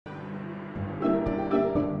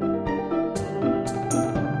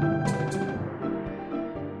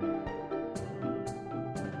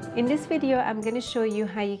In this video, I'm going to show you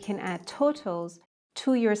how you can add totals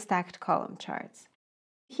to your stacked column charts.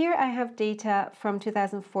 Here I have data from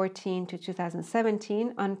 2014 to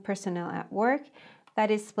 2017 on personnel at work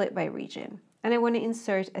that is split by region. And I want to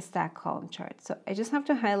insert a stacked column chart. So I just have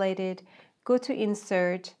to highlight it, go to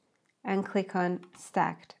Insert, and click on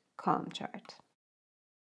Stacked Column Chart.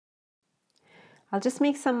 I'll just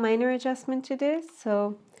make some minor adjustment to this.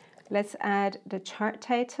 So let's add the chart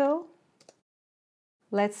title.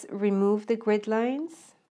 Let's remove the grid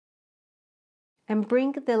lines and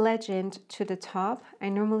bring the legend to the top. I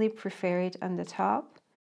normally prefer it on the top.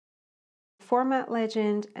 Format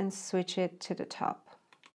legend and switch it to the top.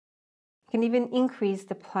 You can even increase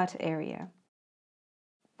the plot area.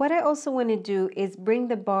 What I also want to do is bring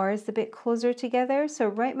the bars a bit closer together. So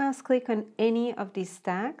right mouse click on any of these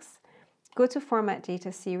stacks, go to Format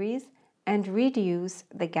Data Series and reduce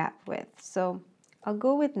the gap width. So I'll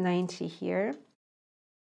go with 90 here.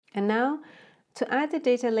 And now to add the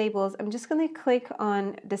data labels, I'm just going to click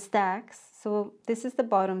on the stacks. So this is the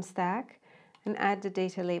bottom stack and add the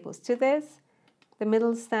data labels to this. The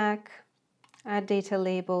middle stack, add data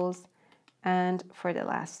labels, and for the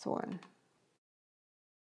last one.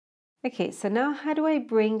 Okay, so now how do I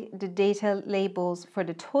bring the data labels for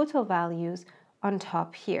the total values on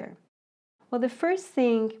top here? Well, the first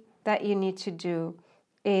thing that you need to do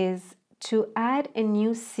is to add a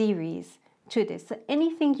new series to this. So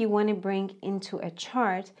anything you want to bring into a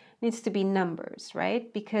chart needs to be numbers,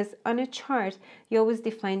 right? Because on a chart, you always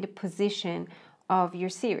define the position of your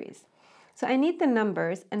series. So I need the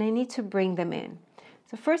numbers and I need to bring them in.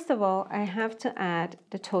 So first of all, I have to add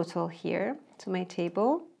the total here to my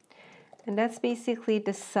table. And that's basically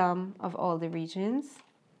the sum of all the regions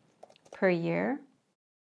per year.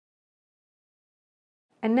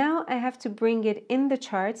 And now I have to bring it in the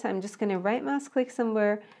chart. So I'm just going to right mouse click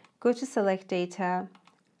somewhere, go to Select Data,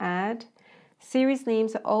 Add. Series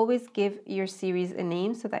names, always give your series a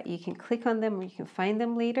name so that you can click on them or you can find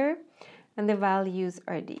them later. And the values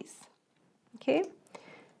are these. Okay?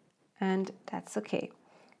 And that's okay.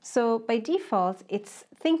 So by default, it's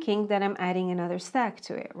thinking that I'm adding another stack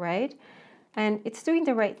to it, right? And it's doing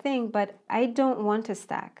the right thing, but I don't want a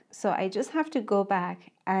stack. So I just have to go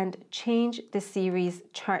back and change the series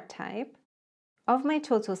chart type of my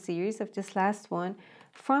total series of this last one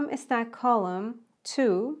from a stack column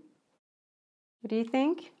to, what do you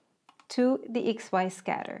think? To the XY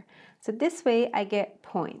scatter. So this way I get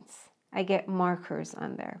points, I get markers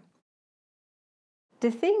on there.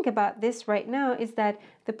 The thing about this right now is that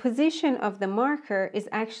the position of the marker is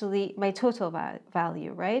actually my total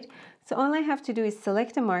value, right? So all I have to do is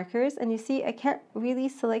select the markers, and you see I can't really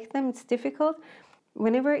select them, it's difficult.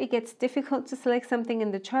 Whenever it gets difficult to select something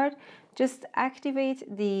in the chart, just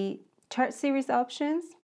activate the chart series options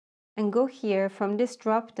and go here from this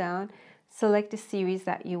drop down, select the series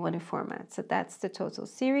that you want to format. So that's the total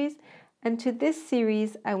series. And to this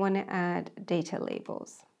series, I want to add data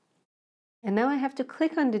labels. And now I have to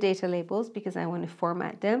click on the data labels because I want to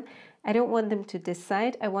format them. I don't want them to this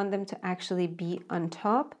side. I want them to actually be on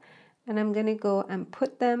top. And I'm going to go and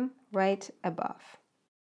put them right above.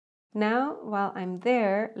 Now, while I'm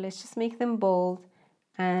there, let's just make them bold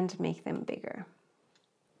and make them bigger.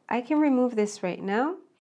 I can remove this right now.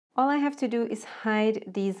 All I have to do is hide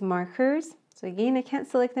these markers. So again, I can't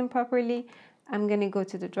select them properly. I'm going to go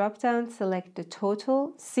to the drop down, select the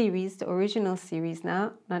total series, the original series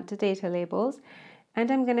now, not the data labels,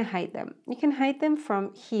 and I'm going to hide them. You can hide them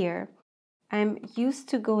from here. I'm used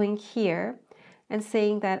to going here and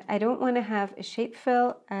saying that I don't want to have a shape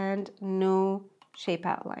fill and no shape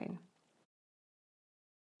outline.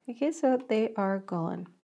 Okay, so they are gone.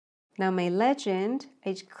 Now my legend,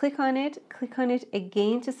 I just click on it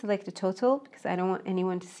again to select the total because I don't want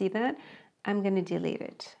anyone to see that. I'm going to delete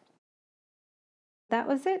it. That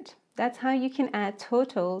was it. That's how you can add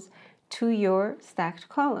totals to your stacked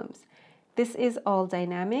columns. This is all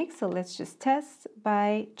dynamic, so let's just test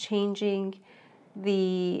by changing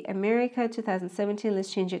the America 2017.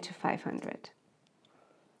 Let's change it to 500.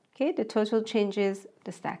 Okay, the total changes,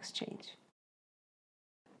 the stacks change.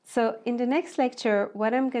 So in the next lecture,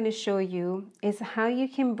 what I'm going to show you is how you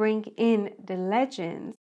can bring in the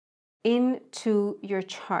legends into your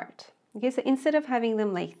chart. Okay, so instead of having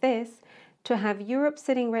them like this, to have Europe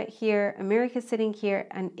sitting right here, America sitting here,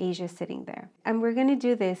 and Asia sitting there. And we're going to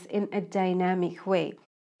do this in a dynamic way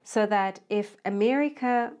so that if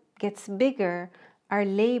America gets bigger, our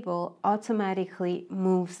label automatically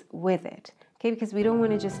moves with it. Okay, because we don't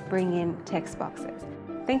want to just bring in text boxes.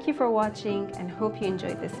 Thank you for watching and hope you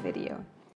enjoyed this video.